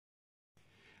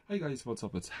Hi guys, what's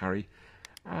up? It's Harry.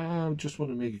 Just want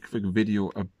to make a quick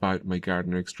video about my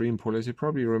Gardiner Extreme pole. As you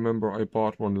probably remember, I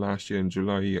bought one last year in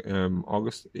July,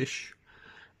 August-ish,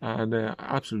 and I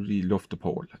absolutely loved the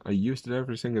pole. I used it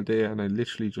every single day, and I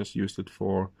literally just used it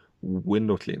for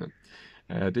window cleaning.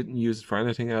 I didn't use it for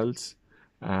anything else,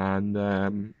 and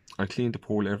I cleaned the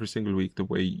pole every single week the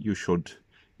way you should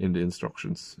in the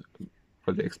instructions.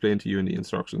 Well, they explain to you in the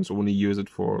instructions, only use it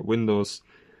for windows,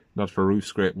 not for roof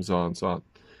scraping, so on and so on.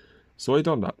 So I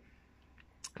done that,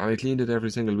 and I cleaned it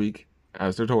every single week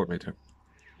as they told me to.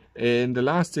 In the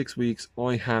last 6 weeks,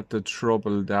 I had the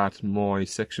trouble that my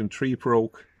section 3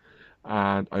 broke,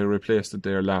 and I replaced it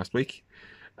there last week.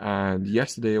 And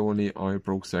yesterday only I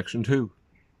broke section 2,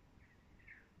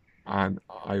 and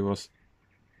I was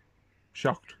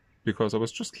shocked because I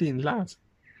was just cleaning last.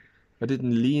 I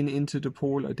didn't lean into the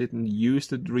pole, I didn't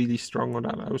use it really strong on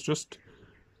that. I was just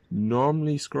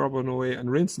normally scrubbing away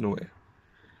and rinsing away.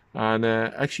 And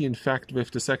actually, in fact,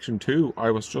 with the section 2, I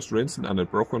was just rinsing and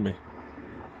it broke on me.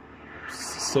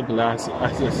 Simple as,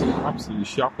 it's absolutely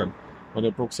shocking. When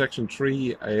I broke section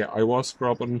 3, I was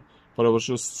scrubbing, but I was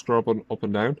just scrubbing up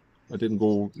and down. I didn't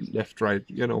go left, right,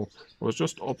 you know. I was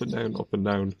just up and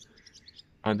down,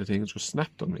 and the thing just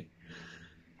snapped on me.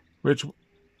 Which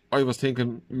I was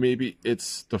thinking maybe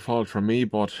it's the fault from me,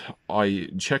 but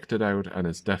I checked it out and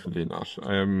it's definitely not.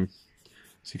 So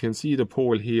you can see the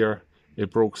pole here. It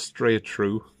broke straight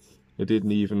through. It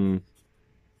didn't even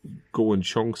go in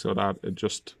chunks or that. It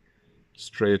just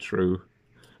straight through.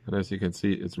 And as you can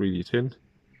see, it's really thin.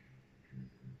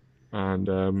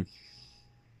 And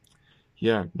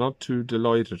yeah, not too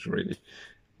delighted really.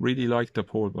 Really like the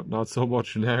pole, but not so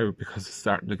much now because it's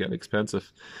starting to get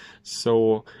expensive.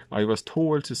 So I was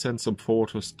told to send some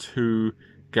photos to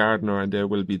Gardiner, and they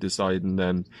will be deciding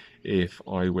then if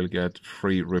I will get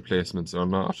free replacements or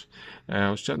not. I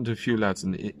was chatting to a few lads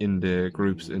in the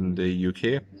groups in the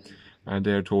UK, and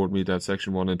they told me that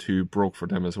section 1 and 2 broke for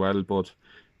them as well, but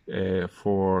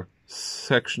for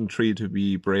section 3 to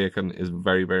be breaking is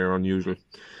very, very unusual.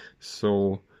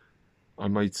 So I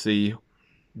might see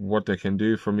what they can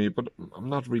do for me, but I'm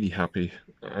not really happy,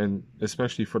 and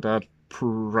especially for that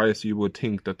price you would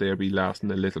think that they'll be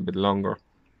lasting a little bit longer.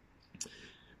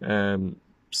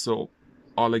 So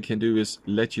all I can do is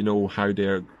let you know how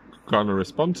they're gonna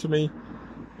respond to me,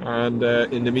 and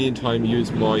in the meantime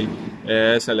use my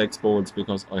SLX boards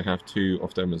because I have 2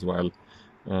 of them as well.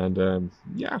 And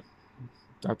yeah,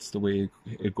 that's the way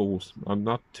it goes. I'm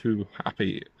not too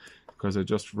happy because I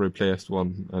just replaced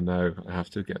one and now I have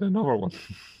to get another one.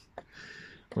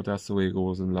 But that's the way it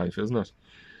goes in life, isn't it?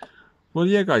 Well,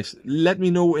 yeah, guys, let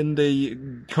me know in the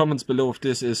comments below if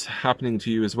this is happening to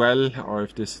you as well, or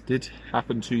if this did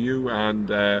happen to you, and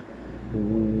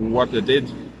what it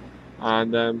did.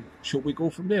 And should we go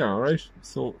from there, alright?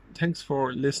 So, thanks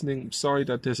for listening. Sorry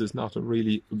that this is not a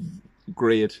really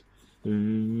great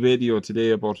video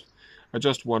today, but I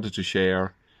just wanted to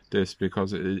share this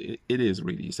because it is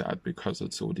really sad because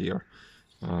it's so dear.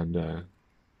 And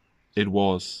it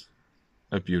was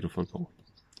a beautiful pole.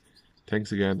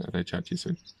 Thanks again, and I chat to you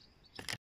soon.